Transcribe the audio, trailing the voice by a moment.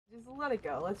Just let it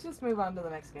go. Let's just move on to the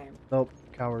next game. Nope,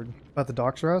 coward. About the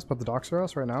doxer us? About the doxer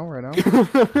us right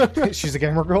now? She's a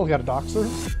gamer girl, got a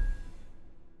doxer?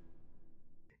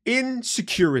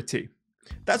 Insecurity.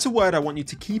 That's a word I want you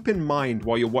to keep in mind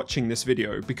while you're watching this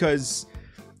video because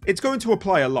it's going to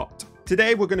apply a lot.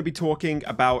 Today we're going to be talking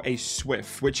about a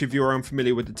SWIF, which if you're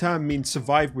unfamiliar with the term means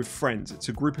survive with friends. It's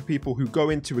a group of people who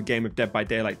go into a game of Dead by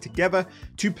Daylight together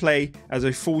to play as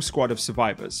a full squad of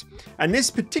survivors. And this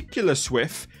particular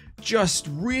SWIF just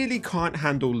really can't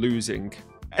handle losing,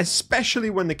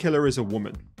 especially when the killer is a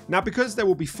woman. Now, because there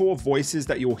will be 4 voices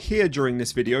that you'll hear during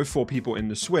this video for people in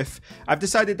the SWIF, I've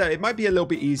decided that it might be a little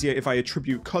bit easier if I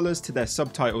attribute colors to their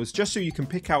subtitles just so you can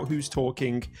pick out who's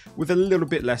talking with a little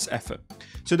bit less effort.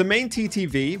 So the main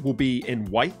TTV will be in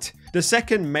white, the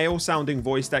second male sounding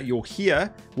voice that you'll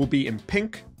hear will be in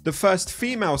pink, the first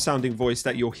female sounding voice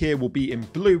that you'll hear will be in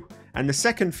blue, and the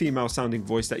second female sounding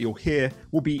voice that you'll hear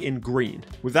will be in green.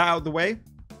 With that out of the way,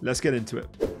 let's get into it.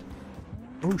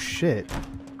 Oh shit.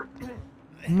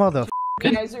 Mother.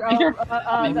 You guys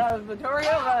are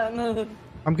Vittorio.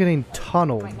 I'm getting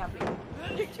tunneled.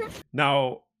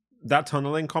 Now, that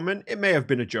tunneling comment, it may have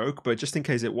been a joke, but just in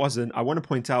case it wasn't, I want to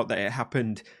point out that it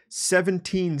happened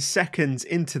 17 seconds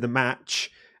into the match,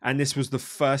 and this was the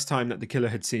first time that the killer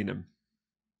had seen him.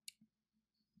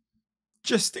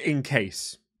 Just in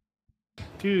case.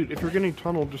 Dude, if you're getting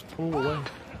tunneled, just tunnel away.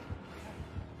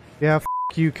 Yeah, f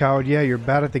you, coward. Yeah, you're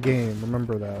bad at the game.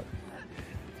 Remember that.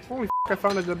 Holy f, I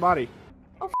found a dead body.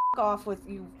 Oh, f off with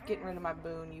you getting rid of my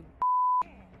boon, you.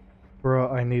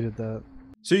 Bruh, I needed that.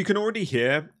 So you can already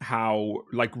hear how,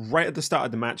 like, right at the start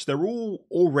of the match, they're all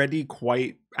already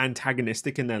quite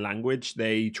antagonistic in their language.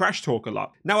 They trash talk a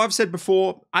lot. Now, I've said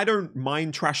before, I don't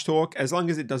mind trash talk as long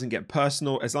as it doesn't get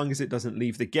personal, as long as it doesn't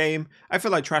leave the game. I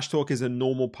feel like trash talk is a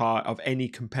normal part of any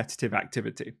competitive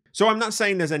activity. So I'm not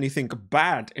saying there's anything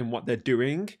bad in what they're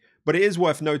doing, but it is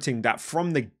worth noting that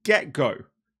from the get-go,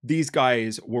 these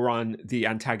guys were on the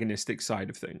antagonistic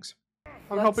side of things.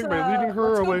 I'm helping by leading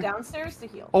her away. Let's go downstairs to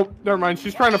heal. Oh, never mind.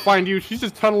 She's trying to find you. She's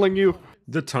just tunneling you.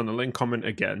 The tunneling comment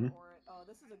again. Oh,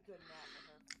 this is a good map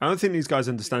for I don't think these guys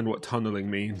understand what tunneling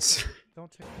means. her.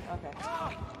 Okay.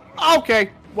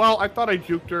 Okay. Well, I thought I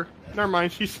juked her. Never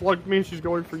mind. She slugged me and she's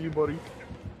going for you, buddy.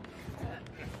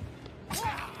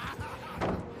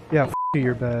 Yeah, f you,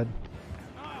 you're bad.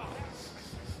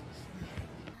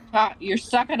 You're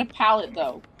stuck on a pallet,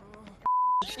 though.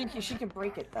 She can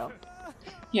break it though.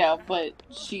 Yeah, but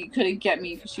she couldn't get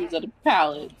me because she was at a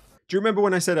pallet. Do you remember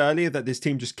when I said earlier that this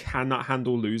team just cannot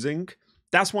handle losing?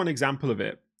 That's one example of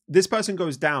it. This person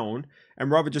goes down and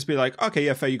rather just be like, okay,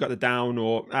 yeah, fair, you got the down,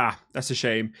 or, that's a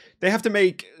shame. They have to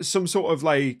make some sort of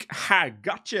like, ha,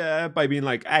 gotcha, by being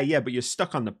like, yeah, but you're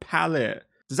stuck on the pallet.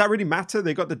 Does that really matter?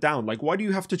 They got the down. Like, why do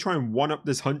you have to try and one-up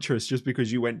this huntress just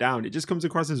because you went down? It just comes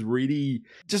across as really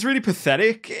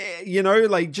pathetic, you know?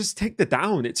 Like, just take the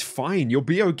down. It's fine. You'll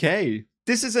be okay.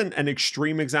 This isn't an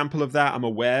extreme example of that, I'm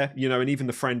aware, you know, and even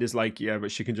the friend is like, yeah,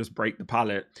 but she can just break the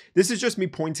pallet. This is just me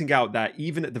pointing out that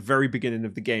even at the very beginning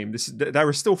of the game, there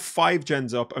are still 5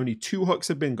 gens up, only 2 hooks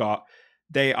have been got.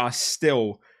 They are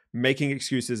still making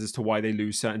excuses as to why they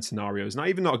lose certain scenarios.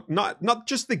 Not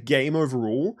just the game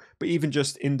overall, but even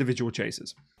just individual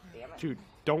chases. Dude,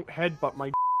 don't headbutt my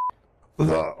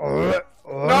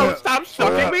No, stop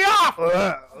sucking me off!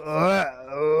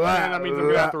 Man, that means I'm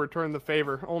gonna have to return the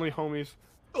favor. Only homies.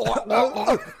 Oh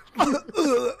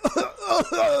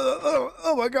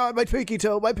my god, my pinky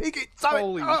toe, my pinky toe.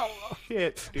 Holy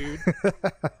shit, dude.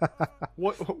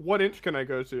 What inch can I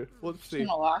go to? Let's see. In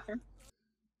a locker.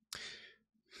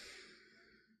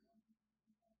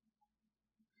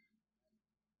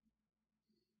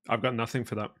 I've got nothing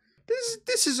for that.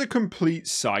 This is a complete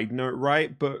side note,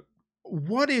 right? But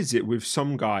what is it with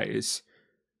some guys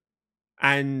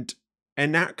and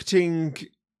enacting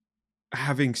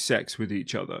having sex with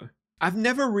each other? I've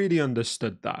never really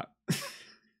understood that.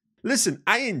 Listen,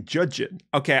 I ain't judging.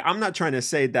 Okay, I'm not trying to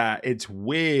say that it's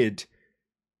weird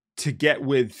to get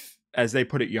with, as they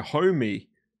put it, your homie.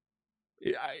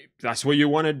 That's what you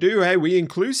want to do. Hey, we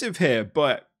inclusive here.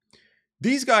 But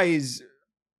these guys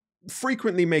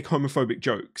frequently make homophobic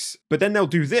jokes, but then they'll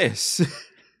do this.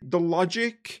 The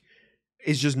logic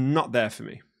is just not there for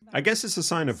me. I guess it's a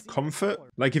sign of comfort.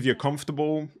 Like if you're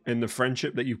comfortable in the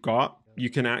friendship that you've got,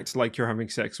 you can act like you're having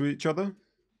sex with each other.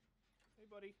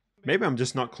 Maybe I'm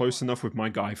just not close enough with my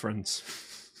guy friends.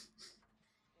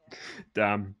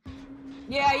 Damn.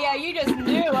 Yeah, you just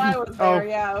knew I was there.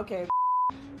 Yeah, okay.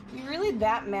 You really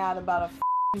that mad about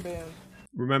a boon?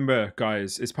 Remember,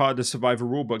 guys, it's part of the survivor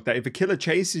rulebook that if a killer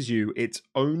chases you, it's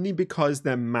only because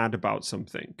they're mad about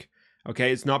something.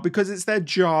 Okay, it's not because it's their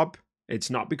job. It's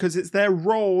not because it's their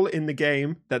role in the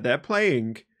game that they're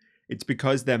playing. It's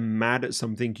because they're mad at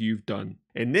something you've done.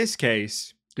 In this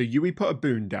case, the Yui put a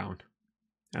boon down.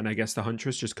 And I guess the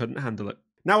Huntress just couldn't handle it.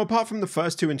 Now, apart from the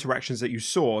first two interactions that you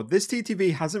saw, this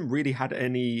TTV hasn't really had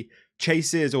any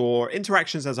chases or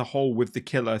interactions as a whole with the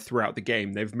killer throughout the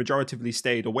game. They've majoritively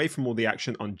stayed away from all the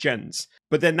action on gens.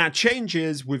 But then that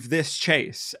changes with this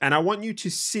chase. And I want you to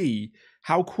see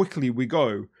how quickly we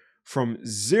go from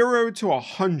 0 to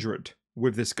 100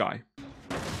 with this guy.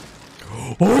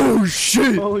 Oh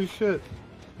shit! Holy shit.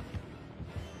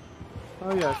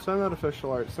 Oh yeah, send that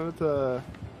official art. Send it to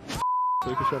so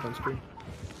you can show it on screen.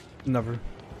 Never.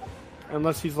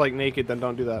 Unless he's like naked, then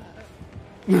don't do that.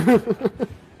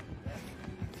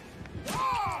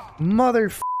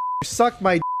 Mother suck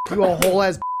my you a whole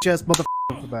ass ass mother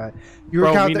for that. You're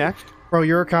Bro, a coward me that, next? Bro,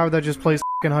 you're a coward that just plays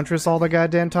Huntress all the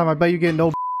goddamn time. I bet you get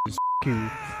no you.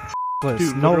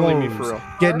 Dude, No literally me lows. for real.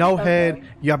 Get no Okay. head.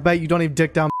 Yeah, I bet you don't even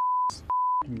dick down.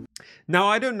 Now,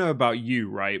 I don't know about you,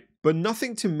 right? But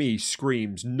nothing to me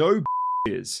screams no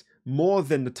is more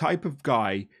than the type of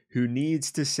guy who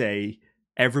needs to say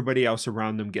everybody else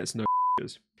around them gets no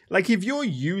is. Like, if you're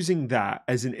using that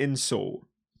as an insult,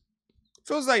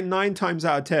 feels like 9 times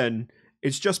out of 10,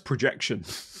 it's just projection.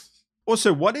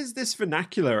 Also, what is this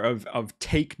vernacular of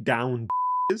take down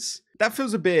is? That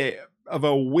feels a bit of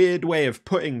a weird way of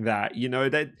putting that, you know,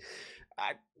 that,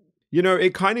 you know,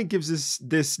 it kind of gives us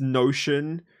this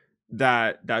notion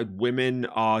that women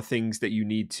are things that you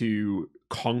need to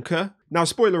conquer. Now,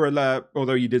 spoiler alert,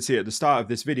 although you did see it at the start of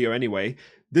this video anyway,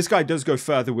 this guy does go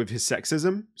further with his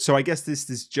sexism. So I guess this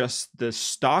is just the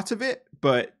start of it.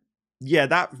 But yeah,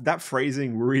 that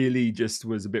phrasing really just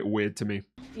was a bit weird to me.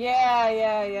 Yeah.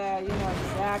 You know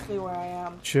exactly where I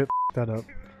am. Shit, that up.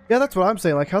 Yeah, that's what I'm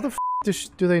saying. Like, how the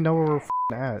do they know where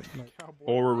we're at? Like,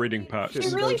 Or a reading perks. You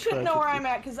Shit. really Don't shouldn't try know where to I'm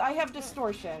at because I have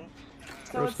distortion.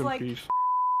 So Rest it's in like peace.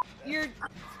 you're.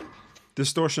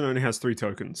 Distortion only has 3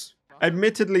 tokens.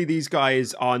 Admittedly, these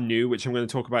guys are new, which I'm going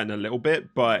to talk about in a little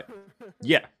bit, but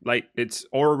yeah, like, it's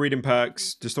aura reading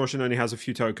perks. Distortion only has a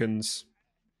few tokens.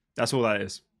 That's all that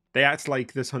is. They act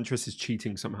like this Huntress is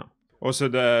cheating somehow. Also,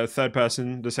 the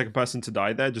second person to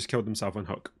die there just killed himself on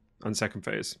hook on second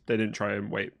phase. They didn't try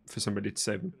and wait for somebody to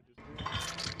save them.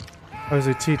 oh, is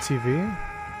it TTV?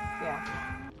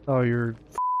 Yeah. Oh, you're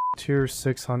tier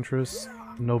 6 Huntress.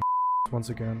 No once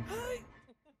again.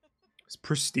 It's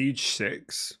prestige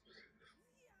 6.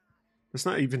 That's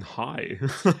not even high.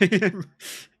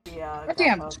 Yeah.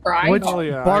 Goddamn try. Which Oh,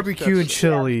 yeah, barbecue and that's-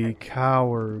 chili,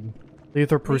 coward.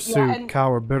 Lethal pursuit, and-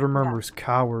 coward. Bitter memories,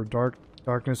 coward.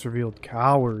 Darkness revealed,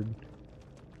 coward.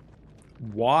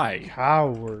 Why?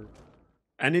 Coward.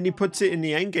 And then he puts it in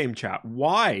the endgame chat.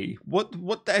 Why? What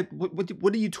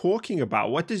are you talking about?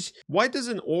 Why does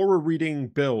an aura reading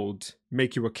build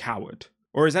make you a coward?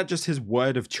 Or is that just his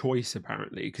word of choice,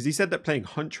 apparently? Because he said that playing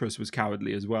Huntress was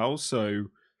cowardly as well, so...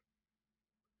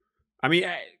 I mean,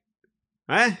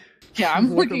 Yeah, I'm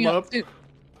Look looking him up up. too.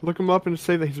 Look him up and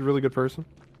say that he's a really good person.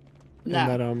 No,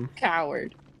 And that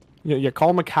coward. yeah,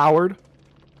 call him a coward.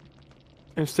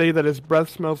 And say that his breath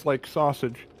smells like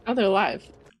sausage. Oh, they're alive.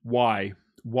 Why?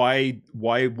 Why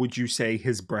would you say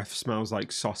his breath smells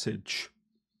like sausage?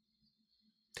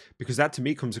 Because that to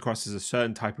me comes across as a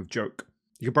certain type of joke.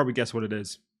 You can probably guess what it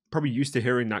is. Probably used to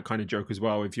hearing that kind of joke as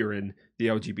well if you're in the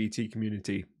LGBT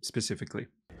community specifically.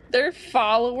 Their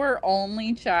follower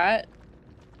only chat.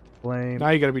 Blame. Now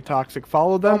you gotta be toxic.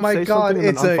 Follow them. Oh my say god, something, and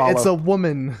it's then unfollow. it's a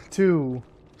woman too.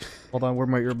 Hold on, where are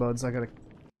my earbuds? I gotta.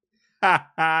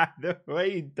 The way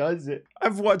he does it.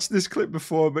 I've watched this clip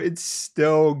before, but it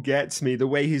still gets me. The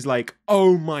way he's like,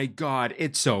 oh my god,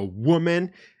 it's a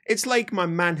woman. It's like my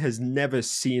man has never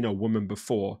seen a woman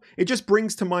before. It just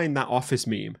brings to mind that Office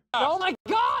meme. Oh my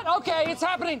god! Okay, it's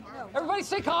happening. Everybody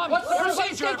stay calm. What's the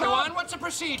procedure, everyone? What's the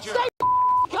procedure? Stay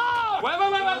calm! Wait.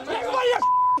 Everybody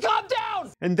calm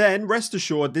down! And then, rest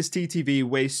assured, this TTV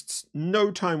wastes no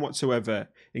time whatsoever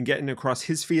in getting across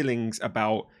his feelings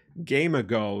about gamer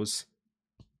girls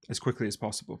as quickly as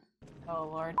possible. Oh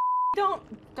lord.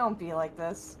 Don't be like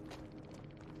this.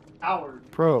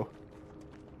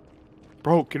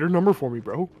 Bro, get her number for me,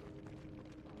 bro.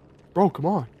 Bro, come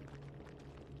on.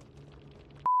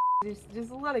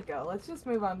 Just let it go. Let's just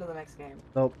move on to the next game.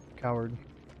 Nope, coward.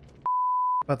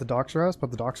 About the doxer us?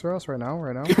 About the doxer us right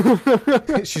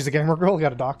now? She's a gamer girl.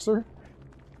 Got a doxer.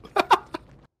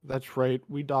 That's right.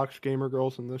 We dox gamer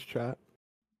girls in this chat.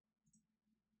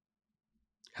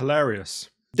 Hilarious.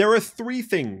 There are 3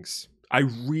 things I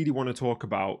really want to talk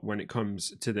about when it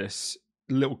comes to this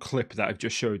little clip that I've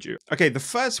just showed you. Okay, the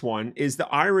first one is the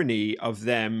irony of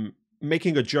them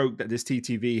making a joke that this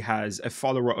TTV has a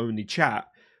follower-only chat,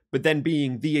 but then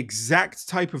being the exact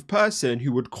type of person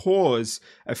who would cause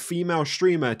a female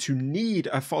streamer to need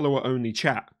a follower-only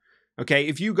chat. Okay,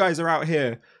 if you guys are out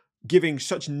here giving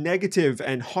such negative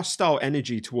and hostile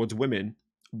energy towards women,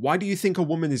 why do you think a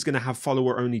woman is going to have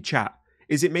follower-only chat?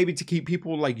 Is it maybe to keep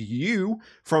people like you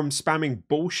from spamming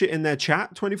bullshit in their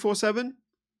chat 24/7?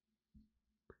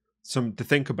 Something to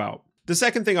think about. The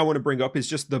second thing I want to bring up is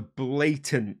just the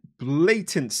blatant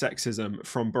sexism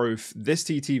from both this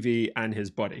TTV and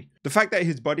his buddy. The fact that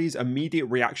his buddy's immediate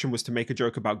reaction was to make a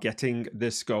joke about getting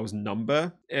this girl's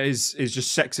number is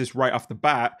just sexist right off the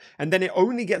bat. And then it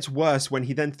only gets worse when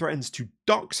he then threatens to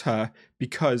dox her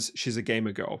because she's a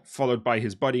gamer girl, followed by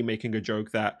his buddy making a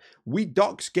joke that we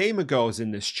dox gamer girls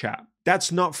in this chat.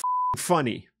 That's not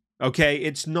funny. Okay,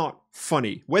 it's not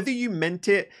funny. Whether you meant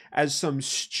it as some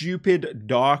stupid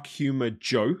dark humor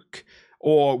joke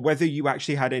or whether you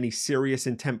actually had any serious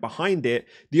intent behind it,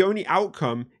 the only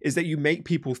outcome is that you make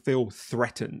people feel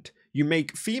threatened. You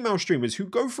make female streamers who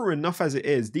go through enough as it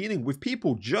is dealing with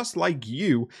people just like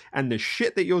you and the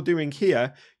shit that you're doing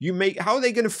here, how are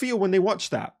they going to feel when they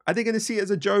watch that? Are they going to see it as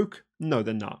a joke? No,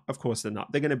 they're not. Of course they're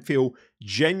not. They're going to feel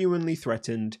genuinely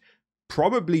threatened,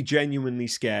 probably genuinely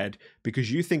scared,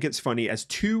 because you think it's funny as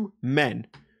two men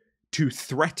to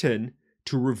threaten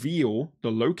to reveal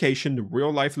the location, the real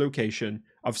life location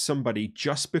of somebody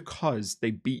just because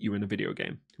they beat you in a video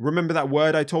game. Remember that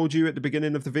word I told you at the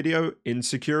beginning of the video,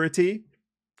 insecurity?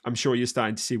 I'm sure you're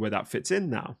starting to see where that fits in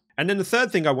now. And then the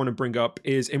third thing I want to bring up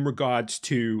is in regards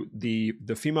to the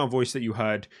female voice that you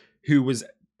heard who was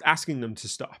asking them to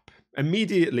stop.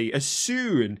 Immediately, as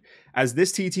soon as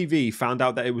this TTV found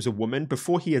out that it was a woman,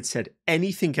 before he had said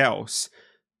anything else,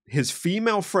 his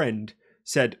female friend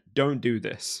said, don't do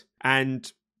this.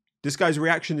 And this guy's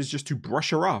reaction is just to brush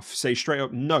her off, say straight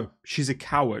up, no, she's a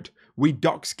coward. We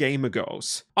dox gamer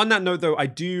girls. On that note, though, I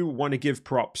do want to give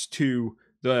props to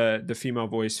the female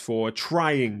voice for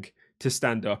trying to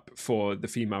stand up for the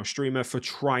female streamer, for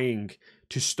trying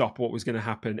to stop what was going to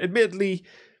happen. Admittedly,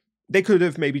 they could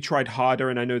have maybe tried harder,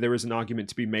 and I know there is an argument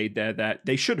to be made there that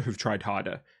they should have tried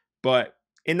harder. But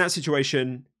in that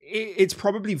situation, it's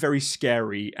probably very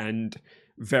scary and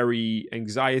very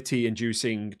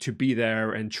anxiety-inducing to be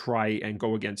there and try and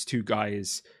go against two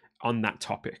guys on that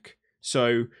topic.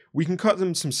 So we can cut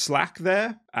them some slack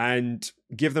there and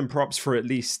give them props for at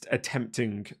least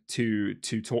attempting to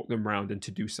talk them around and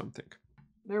to do something.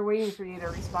 They're waiting for you to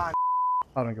respond.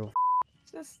 I don't go.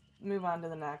 Just move on to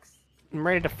the next. I'm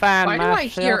ready to find Why do I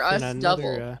myself hear in us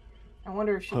another, double? I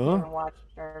wonder if she even watched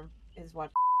or is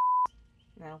watching.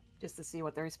 Just to see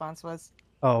what the response was.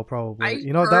 Oh, probably. I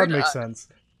You know, that would make sense.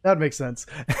 That would make sense.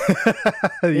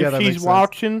 If she's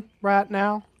watching right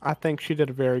now, I think she did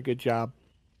a very good job.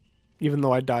 Even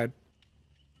though I died.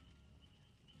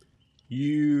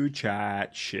 You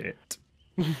chat shit.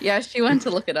 Yeah, she went to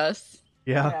look at us.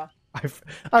 Yeah.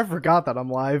 I forgot that I'm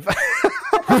live.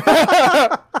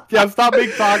 Yeah, stop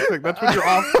being toxic. That's when you're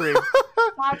off screen.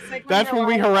 Toxic. That's when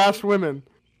we harass women.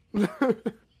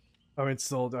 I mean,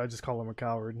 still, I just call him a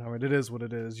coward. I mean, it is what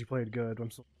it is. You played good. I'm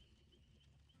so...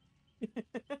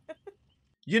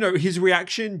 You know, his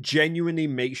reaction genuinely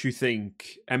makes you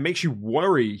think and makes you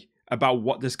worry about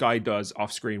what this guy does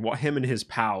off screen, what him and his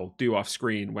pal do off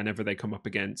screen whenever they come up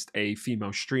against a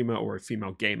female streamer or a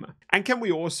female gamer. And can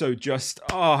we also just,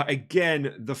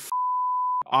 again, the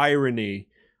irony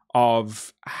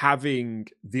of having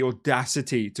the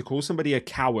audacity to call somebody a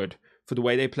coward for the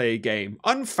way they play a game,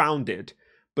 unfounded,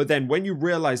 but then when you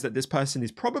realize that this person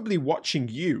is probably watching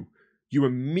you, you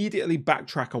immediately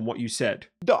backtrack on what you said.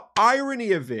 The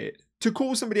irony of it, to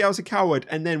call somebody else a coward,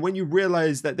 and then when you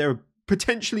realize that there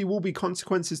potentially will be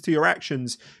consequences to your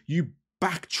actions, you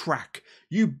backtrack.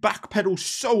 You backpedal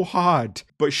so hard.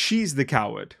 But she's the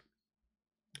coward.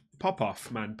 Pop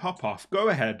off, man. Pop off. Go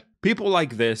ahead. People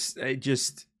like this, it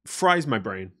just fries my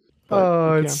brain.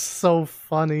 Oh, it's so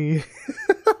funny.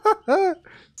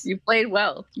 You played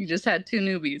well. You just had 2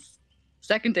 newbies.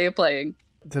 Second day of playing.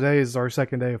 Today is our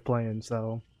second day of playing,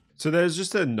 so... So there's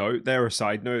just a note there, a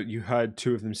side note. You heard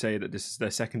 2 of them say that this is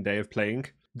their second day of playing.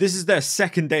 This is their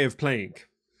second day of playing.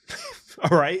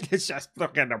 All right, let's just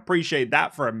fucking appreciate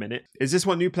that for a minute. Is this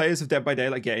what new players of Dead by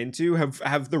Daylight get into?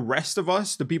 Have the rest of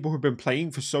us, the people who've been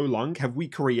playing for so long, have we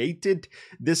created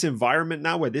this environment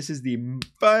now where this is the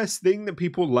first thing that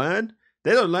people learn?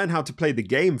 They don't learn how to play the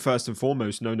game first and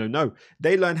foremost. No.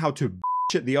 They learn how to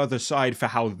bitch at the other side for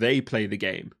how they play the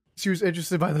game. She was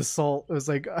interested by the salt. It was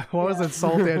like, why was that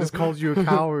salty? I just called you a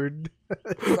coward.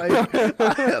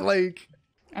 like...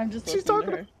 I'm just She's listening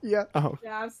talking to her. Yeah. Oh.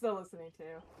 Yeah, I'm still listening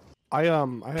too. I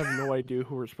have no idea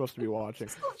who we're supposed to be watching.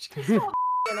 She's so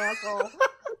an asshole.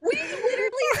 We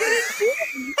literally didn't do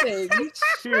anything.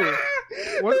 Here.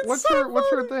 What's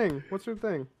her thing? What's her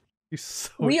thing?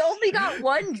 We only got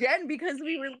one gen because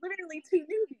we were literally 2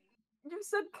 newbies. You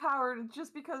said coward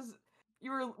just because we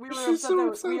were She's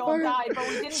upset that we all died, but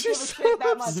we didn't give a shit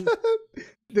that much.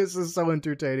 This is so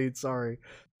entertaining. Sorry.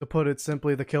 To put it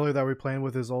simply, the killer that we're playing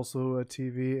with is also a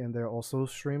TV, and they're also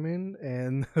streaming,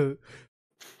 and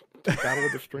Battle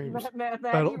of the Streams.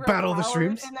 Battle of the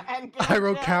Streams. I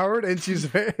wrote coward, and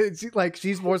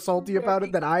she's more salty about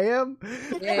it than I am.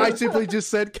 Yeah. I simply just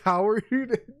said coward,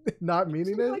 not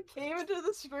meaning She, it. like, came into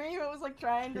the stream. It was like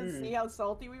trying to see how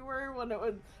salty we were when it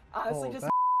would honestly just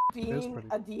being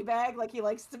a d-bag like he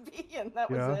likes to be, and that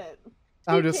was it.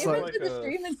 I'm just came into the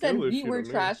stream and said we were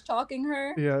trash talking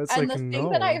her. Yeah, it's and like, the thing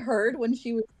that I heard when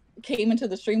she came into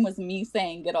the stream was me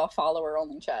saying, "Get off follower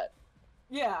only chat."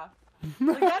 Yeah.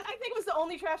 Like that, I think was the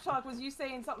only trash talk, was you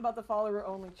saying something about the follower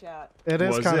only chat. It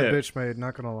is kind of bitch made,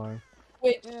 not gonna lie.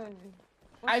 Which, Well,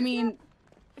 I mean,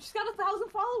 she's got 1,000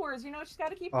 followers. You know, she's got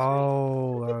to keep.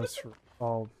 That's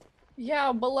all.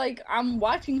 Yeah, but like I'm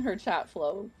watching her chat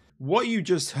flow. What you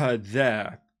just heard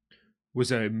there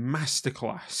was a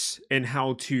masterclass in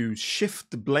how to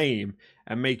shift the blame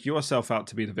and make yourself out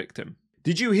to be the victim.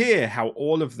 Did you hear how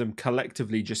all of them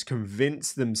collectively just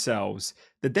convinced themselves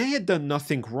that they had done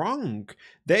nothing wrong?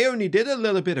 They only did a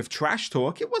little bit of trash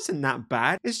talk. It wasn't that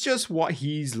bad. It's just what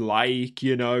he's like,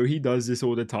 you know, he does this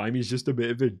all the time. He's just a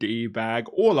bit of a D-bag.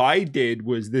 All I did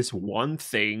was this one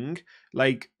thing.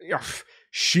 Like,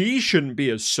 she shouldn't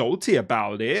be as salty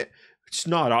about it. It's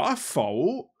not our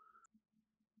fault.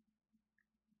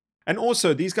 And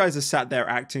also, these guys are sat there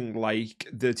acting like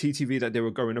the TTV that they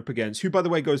were going up against, who, by the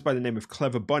way, goes by the name of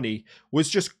Clever Bunny, was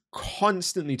just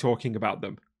constantly talking about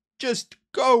them. Just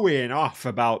going off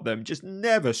about them. Just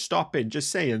never stopping. Just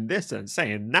saying this and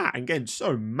saying that and getting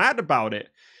so mad about it.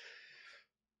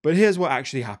 But here's what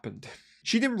actually happened.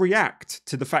 She didn't react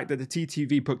to the fact that the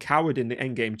TTV put coward in the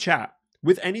endgame chat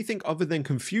with anything other than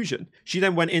confusion. She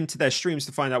then went into their streams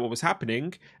to find out what was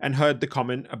happening and heard the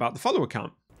comment about the follower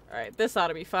count. Alright, this ought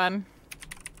to be fun.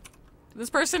 Did this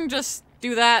person just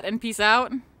do that and peace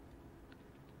out?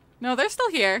 No, they're still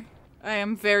here. I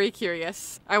am very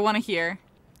curious. I want to hear.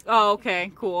 Oh,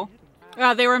 okay, cool.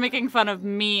 They were making fun of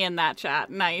me in that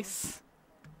chat. Nice.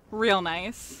 Real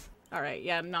nice. Alright,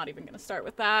 yeah, I'm not even gonna start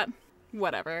with that.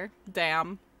 Whatever.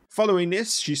 Damn. Following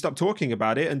this, she stopped talking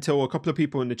about it until a couple of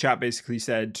people in the chat basically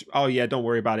said, "Oh yeah, don't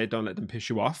worry about it, don't let them piss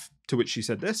you off." To which she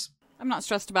said this. I'm not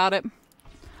stressed about it.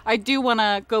 I do want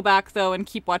to go back, though, and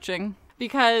keep watching.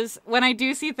 Because when I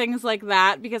do see things like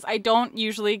that, because I don't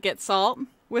usually get salt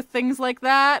with things like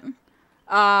that,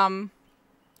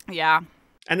 yeah.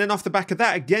 And then off the back of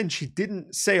that, again, she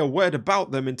didn't say a word about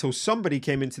them until somebody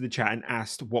came into the chat and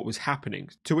asked what was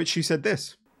happening. To which she said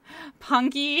this.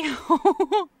 Punky.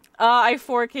 I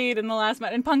 4K'd in the last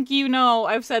match. And Punky, you know,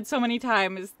 I've said so many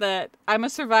times that I'm a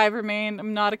survivor main.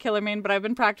 I'm not a killer main, but I've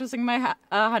been practicing my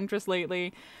Huntress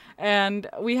lately. And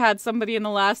we had somebody in the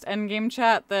last endgame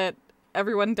chat that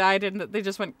everyone died in, that they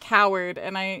just went coward,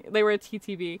 and they were a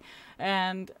TTV.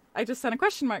 And I just sent a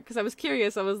question mark because I was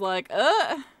curious. I was like,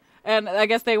 And I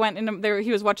guess they went in there.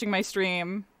 He was watching my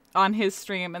stream on his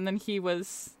stream, and then he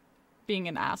was being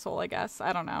an asshole, I guess.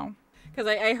 I don't know. Because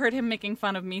I heard him making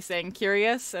fun of me saying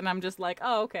curious, and I'm just like,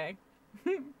 oh, okay.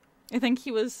 I think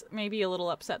he was maybe a little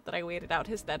upset that I waited out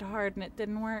his dead hard and it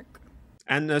didn't work.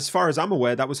 And as far as I'm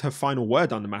aware, that was her final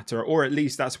word on the matter, or at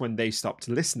least that's when they stopped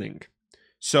listening.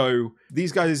 So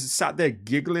these guys sat there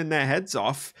giggling their heads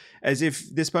off as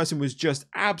if this person was just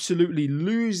absolutely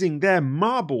losing their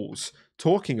marbles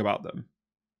talking about them,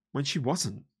 when she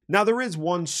wasn't. Now, there is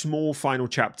one small final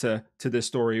chapter to this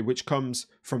story, which comes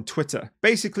from Twitter.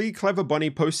 Basically, Clever Bunny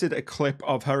posted a clip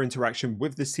of her interaction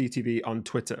with this TTV on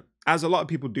Twitter, as a lot of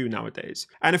people do nowadays.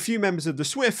 And a few members of the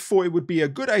Swift thought it would be a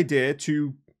good idea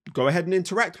to go ahead and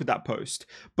interact with that post.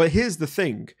 But here's the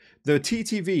thing. The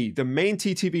TTV, the main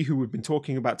TTV who we've been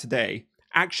talking about today,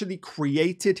 actually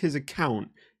created his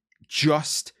account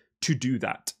just to do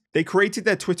that. They created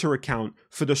their Twitter account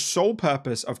for the sole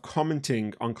purpose of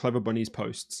commenting on Clever Bunny's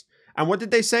posts. And what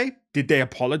did they say? Did they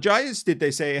apologize? Did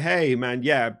they say, hey, man,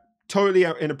 yeah, totally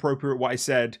inappropriate what I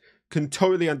said. Can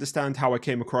totally understand how I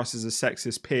came across as a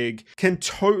sexist pig. Can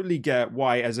totally get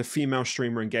why, as a female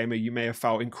streamer and gamer, you may have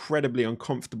felt incredibly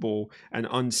uncomfortable and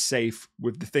unsafe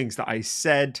with the things that I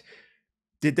said.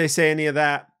 Did they say any of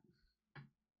that?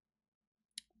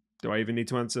 Do I even need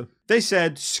to answer? They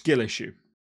said skill issue.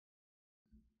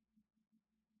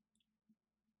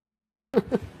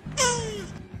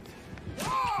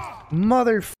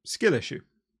 Mother... Skill issue.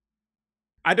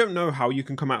 I don't know how you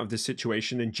can come out of this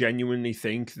situation and genuinely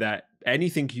think that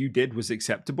anything you did was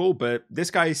acceptable, but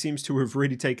this guy seems to have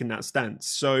really taken that stance.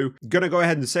 So, gonna go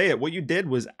ahead and say it. What you did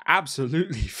was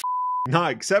absolutely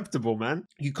not acceptable, man.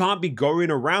 You can't be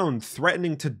going around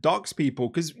threatening to dox people,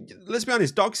 because let's be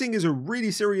honest, doxing is a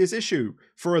really serious issue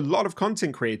for a lot of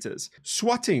content creators.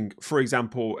 Swatting, for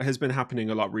example, has been happening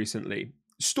a lot recently.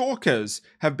 Stalkers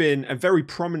have been a very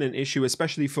prominent issue,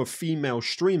 especially for female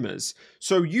streamers.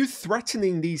 So you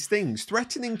threatening these things,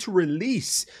 threatening to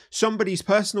release somebody's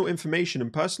personal information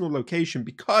and personal location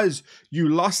because you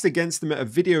lost against them at a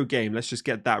video game. Let's just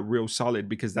get that real solid,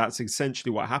 because that's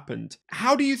essentially what happened.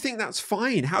 How do you think that's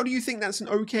fine? How do you think that's an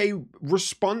okay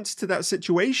response to that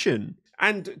situation?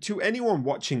 And to anyone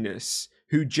watching this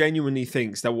who genuinely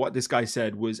thinks that what this guy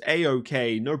said was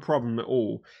A-okay, no problem at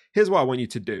all, here's what I want you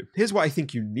to do. Here's what I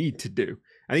think you need to do.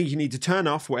 I think you need to turn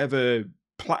off whatever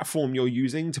platform you're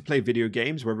using to play video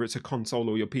games, whether it's a console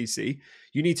or your PC.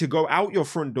 You need to go out your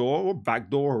front door or back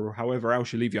door or however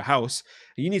else you leave your house.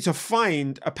 And you need to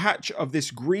find a patch of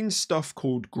this green stuff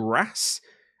called grass,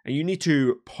 and you need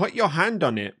to put your hand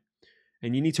on it,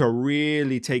 and you need to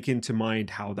really take into mind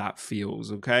how that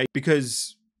feels, okay?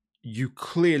 Because you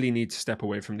clearly need to step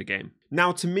away from the game.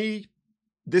 Now, to me,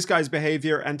 this guy's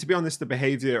behavior, and to be honest, the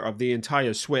behavior of the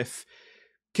entire Swift,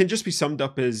 can just be summed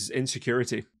up as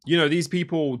insecurity. You know, these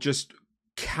people just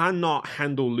cannot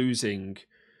handle losing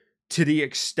to the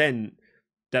extent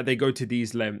that they go to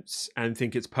these lengths and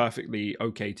think it's perfectly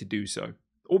okay to do so.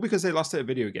 All because they lost at a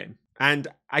video game. And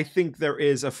I think there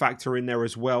is a factor in there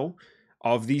as well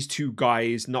of these two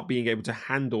guys not being able to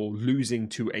handle losing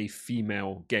to a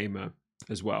female gamer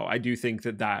as well. I do think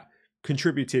that that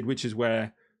contributed, which is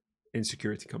where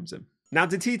insecurity comes in. Now,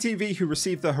 the TTV who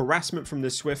received the harassment from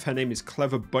this Swift, her name is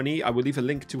Clever Bunny. I will leave a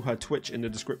link to her Twitch in the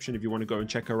description if you want to go and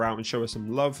check her out and show her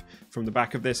some love from the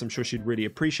back of this. I'm sure she'd really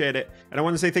appreciate it. And I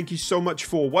want to say thank you so much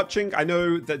for watching. I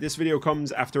know that this video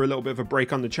comes after a little bit of a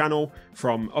break on the channel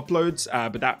from uploads,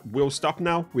 but that will stop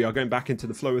now. We are going back into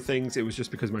the flow of things. It was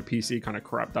just because my PC kind of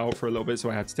crapped out for a little bit,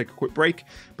 so I had to take a quick break.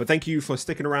 But thank you for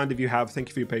sticking around if you have. Thank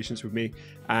you for your patience with me.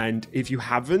 And if you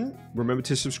haven't, remember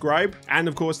to subscribe. And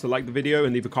of course, to like the video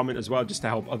and leave a comment as well, just to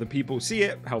help other people see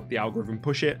it, help the algorithm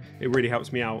push it. It really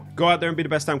helps me out. Go out there and be the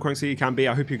best damn Cranksy you can be.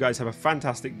 I hope you guys have a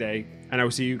fantastic day, and I will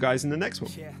see you guys in the next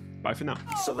one. Bye for now.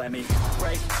 So let me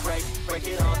break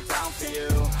it all down for you.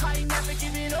 I ain't never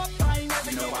giving up, I ain't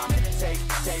never giving up.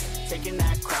 I'm taking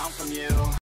that crown from you.